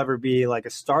don't think he'll ever be like a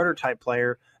starter type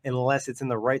player unless it's in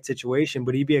the right situation,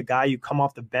 but he'd be a guy you come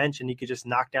off the bench and he could just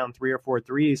knock down 3 or 4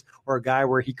 threes, or a guy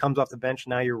where he comes off the bench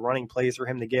and now you're running plays for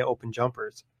him to get open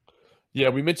jumpers. Yeah,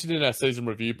 we mentioned in our season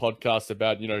review podcast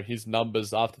about, his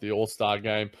numbers after the All-Star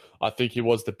game. I think he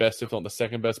was the best, if not the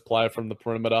second best player from the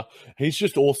perimeter. He's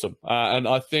just awesome. And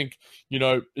I think,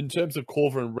 in terms of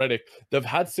Korver and Redick, they've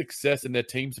had success and their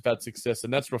teams have had success.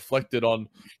 And that's reflected on,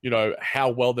 how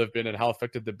well they've been and how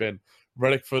effective they've been.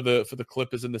 Redick for the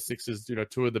Clippers and the Sixers,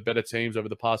 2 of the better teams over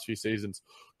the past few seasons.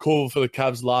 Korver for the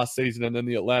Cavs last season, and then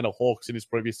the Atlanta Hawks in his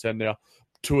previous tenure,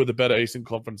 2 of the better Eastern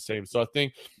Conference teams. So I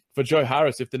think for Joe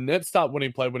Harris, if the Nets start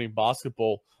winning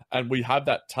basketball and we have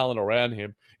that talent around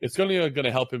him, it's going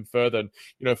to help him further. And,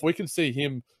 if we can see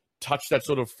him touch that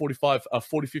sort of 40,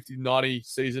 50, 90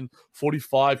 season,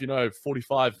 45,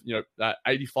 45,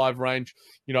 85 range,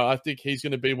 I think he's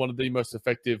going to be one of the most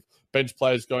effective bench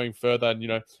players going further.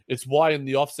 And, it's why in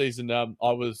the offseason,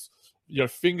 I was,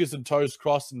 fingers and toes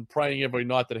crossed and praying every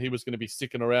night that he was going to be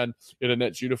sticking around in a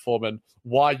Nets uniform, and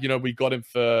why, we got him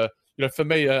for, for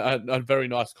me, a very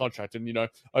nice contract. And,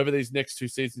 over these next 2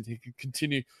 seasons, he can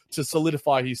continue to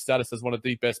solidify his status as one of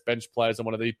the best bench players and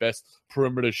one of the best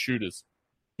perimeter shooters.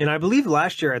 And I believe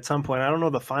last year at some point, I don't know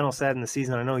the final stat in the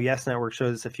season. I know Yes Network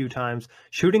showed this a few times.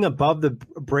 Shooting above the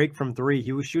break from three,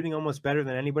 he was shooting almost better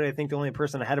than anybody. I think the only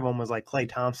person ahead of him was like Klay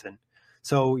Thompson.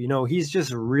 So, he's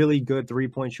just a really good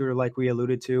 3-point shooter like we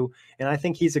alluded to. And I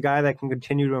think he's a guy that can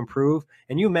continue to improve.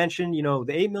 And you mentioned, the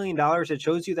 $8 million, it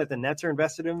shows you that the Nets are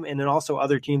invested in him, and then also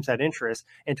other teams had interest.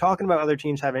 And talking about other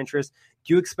teams have interest,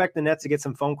 do you expect the Nets to get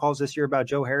some phone calls this year about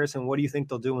Joe Harris? And what do you think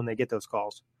they'll do when they get those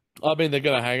calls? I mean, they're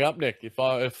going to hang up, Nick. If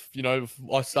I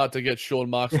start to get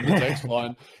Sean Marks in the text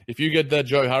line, if you get that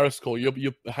Joe Harris call,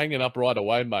 you're hanging up right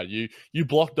away, mate. You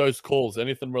block those calls,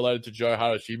 anything related to Joe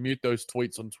Harris. You mute those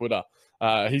tweets on Twitter.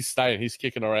 He's staying. He's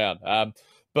kicking around.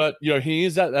 But, he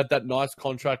is at that nice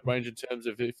contract range in terms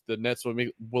of if the Nets were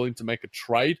willing to make a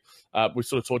trade. We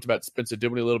sort of talked about Spencer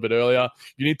Dinwiddie a little bit earlier.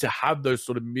 You need to have those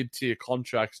sort of mid-tier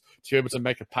contracts to be able to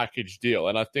make a package deal.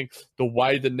 And I think the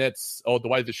way the Nets, or the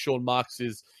way that Sean Marks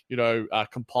is,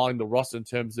 compiling the roster in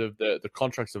terms of the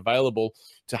contracts available,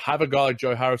 to have a guy like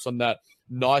Joe Harris on that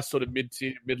nice sort of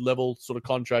mid-tier, mid-level sort of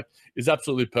contract is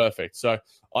absolutely perfect. So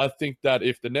I think that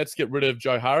if the Nets get rid of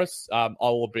Joe Harris, I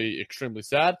will be extremely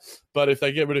sad. But if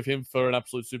they get rid of him for an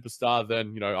absolute superstar,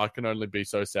 then, I can only be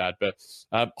so sad. But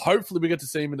hopefully we get to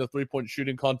see him in the three-point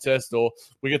shooting contest, or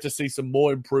we get to see some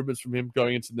more improvements from him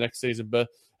going into the next season. But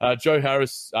Joe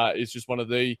Harris is just one of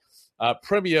the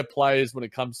premier players when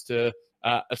it comes to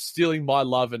stealing my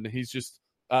love, and he's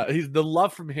the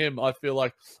love from him. I feel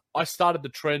like I started the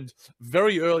trend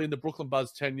very early in the Brooklyn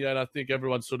Buzz tenure, and I think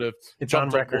everyone sort of it's on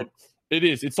record. It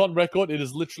is. It's on record. It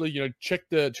is literally, check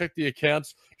the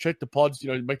accounts, check the pods,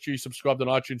 make sure you subscribe on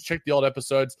iTunes, check the old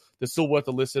episodes. They're still worth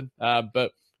a listen.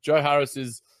 But Joe Harris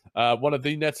is one of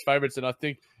the Nets' favorites, and I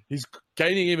think he's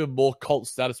gaining even more cult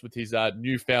status with his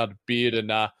newfound beard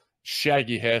and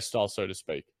shaggy hairstyle, so to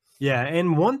speak. Yeah,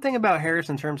 and one thing about Harris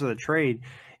in terms of the trade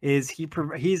is he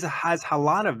has a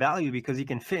lot of value because he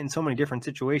can fit in so many different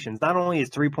situations. Not only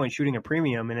is 3-point shooting a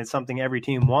premium and it's something every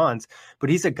team wants, but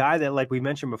he's a guy that, like we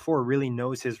mentioned before, really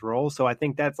knows his role. So I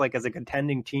think that's like, as a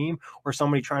contending team or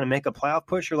somebody trying to make a playoff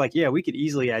push, you're like, yeah, we could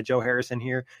easily add Joe Harris in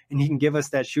here and he can give us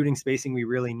that shooting spacing we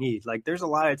really need. Like, there's a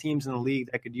lot of teams in the league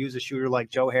that could use a shooter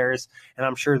like Joe Harris, and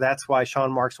I'm sure that's why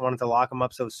Sean Marks wanted to lock him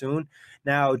up so soon.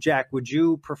 Now, Jack, would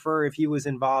you prefer if he was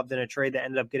involved in a trade that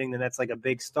ended up getting the Nets like a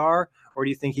big star, or do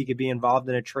you think he could be involved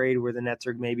in a trade where the Nets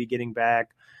are maybe getting back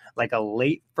like a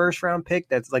late first-round pick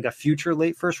that's like a future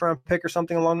late first-round pick or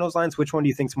something along those lines? Which one do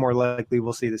you think is more likely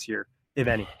we'll see this year, if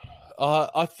any?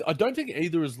 I don't think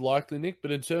either is likely, Nick,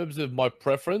 but in terms of my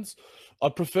preference,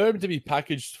 I'd prefer him to be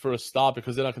packaged for a start,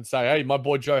 because then I can say, hey, my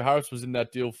boy Joe Harris was in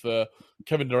that deal for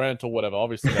Kevin Durant or whatever.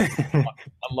 Obviously, that's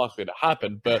unlikely to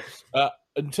happen. But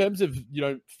in terms of,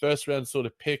 first-round sort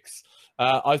of picks,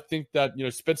 I think that,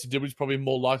 Spencer Dinwiddie is probably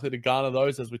more likely to garner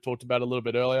those, as we talked about a little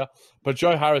bit earlier. But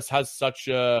Joe Harris has such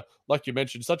a, like you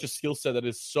mentioned, such a skill set that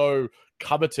is so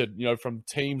coveted, from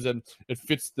teams, and it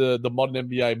fits the modern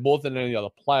NBA more than any other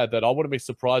player, that I wouldn't be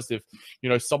surprised if,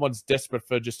 someone's desperate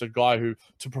for just a guy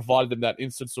to provide them that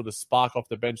instant sort of spark off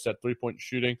the bench, that 3-point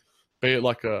shooting, be it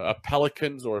like a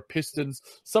Pelicans or a Pistons,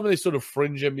 some of these sort of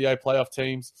fringe NBA playoff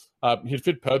teams. He'd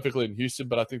fit perfectly in Houston,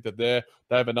 but I think that they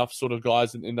have enough sort of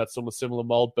guys in that sort of similar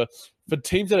mold. But for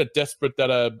teams that are desperate, that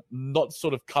are not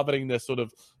sort of coveting their sort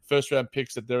of first-round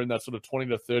picks, that they're in that sort of 20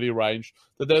 to 30 range,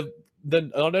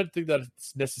 then I don't think that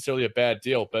it's necessarily a bad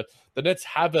deal. But the Nets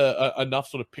have enough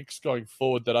sort of picks going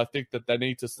forward that I think that they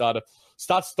need to start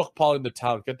stockpiling the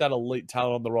talent, get that elite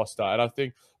talent on the roster. And I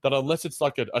think that unless it's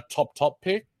like a top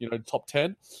pick, top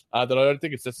 10, that I don't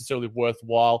think it's necessarily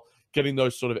worthwhile getting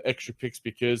those sort of extra picks,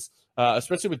 because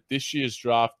especially with this year's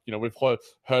draft, we've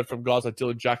heard from guys like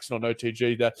Dylan Jackson on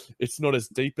OTG that it's not as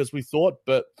deep as we thought.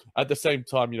 But at the same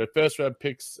time, first round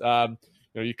picks,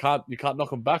 you can't knock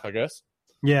them back, I guess.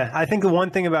 Yeah, I think the one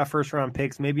thing about first-round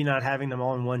picks, maybe not having them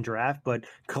all in one draft, but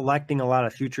collecting a lot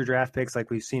of future draft picks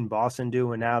like we've seen Boston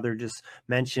do, and now they're just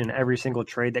mentioning every single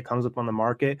trade that comes up on the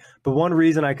market. But one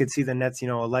reason I could see the Nets,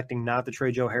 electing not to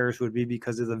trade Joe Harris would be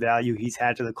because of the value he's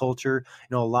had to the culture.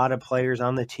 A lot of players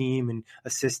on the team and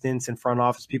assistants and front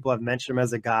office people have mentioned him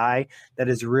as a guy that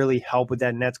has really helped with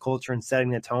that Nets culture and setting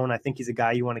the tone. I think he's a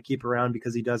guy you want to keep around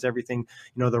because he does everything,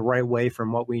 the right way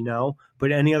from what we know.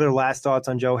 But any other last thoughts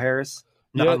on Joe Harris?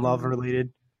 Non-love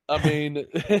related. I mean,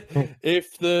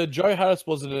 if the Joe Harris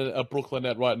wasn't a Brooklyn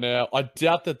Net right now, I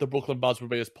doubt that the Brooklyn Buzz would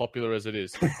be as popular as it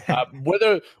is.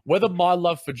 Whether my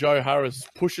love for Joe Harris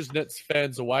pushes Nets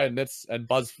fans away and Nets and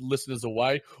Buzz listeners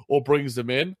away, or brings them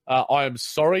in, I am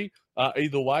sorry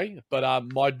either way. But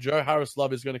my Joe Harris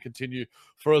love is going to continue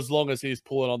for as long as he's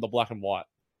pulling on the black and white.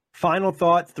 Final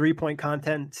thought, 3-point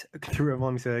content. Let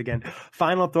me say that again.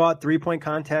 Final thought, 3-point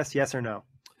contest, yes or no?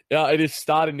 Yeah, it is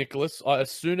starting, Nicholas.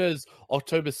 As soon as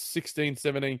October 16,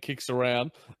 17 kicks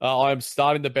around, I am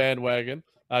starting the bandwagon.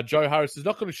 Joe Harris is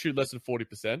not going to shoot less than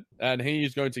 40%, and he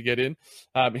is going to get in.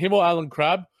 Him or Alan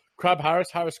Crabb,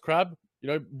 Harris, Crabb,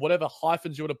 whatever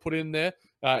hyphens you want to put in there,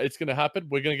 it's going to happen.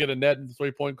 We're going to get a net in the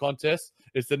three-point contest.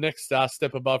 It's the next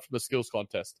step above from the skills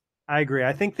contest. I agree.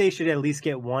 I think they should at least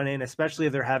get one in, especially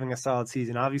if they're having a solid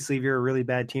season. Obviously, if you're a really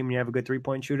bad team and you have a good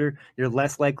three-point shooter, you're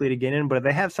less likely to get in. But if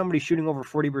they have somebody shooting over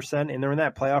 40% and they're in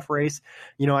that playoff race,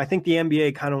 I think the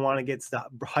NBA kind of want to get the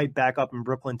hype back up in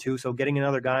Brooklyn too. So getting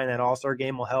another guy in that All-Star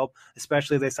game will help,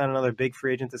 especially if they sign another big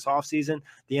free agent this offseason.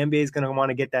 The NBA is going to want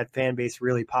to get that fan base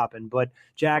really popping. But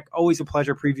Jack, always a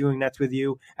pleasure previewing Nets with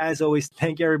you. As always,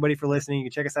 thank you everybody for listening. You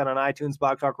can check us out on iTunes,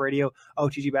 Blog Talk Radio,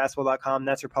 OTGBasketball.com,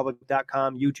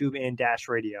 NetsRepublic.com, YouTube, and Dash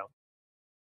Radio.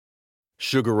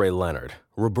 Sugar Ray Leonard,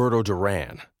 Roberto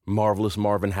Duran, Marvelous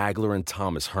Marvin Hagler, and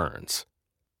Thomas Hearns.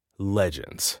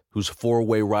 Legends, whose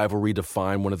four-way rivalry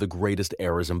defined one of the greatest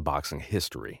eras in boxing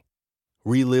history.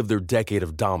 Relive their decade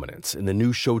of dominance in the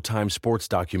new Showtime sports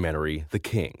documentary, The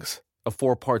Kings, a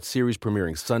 4-part series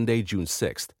premiering Sunday, June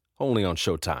 6th, only on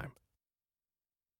Showtime.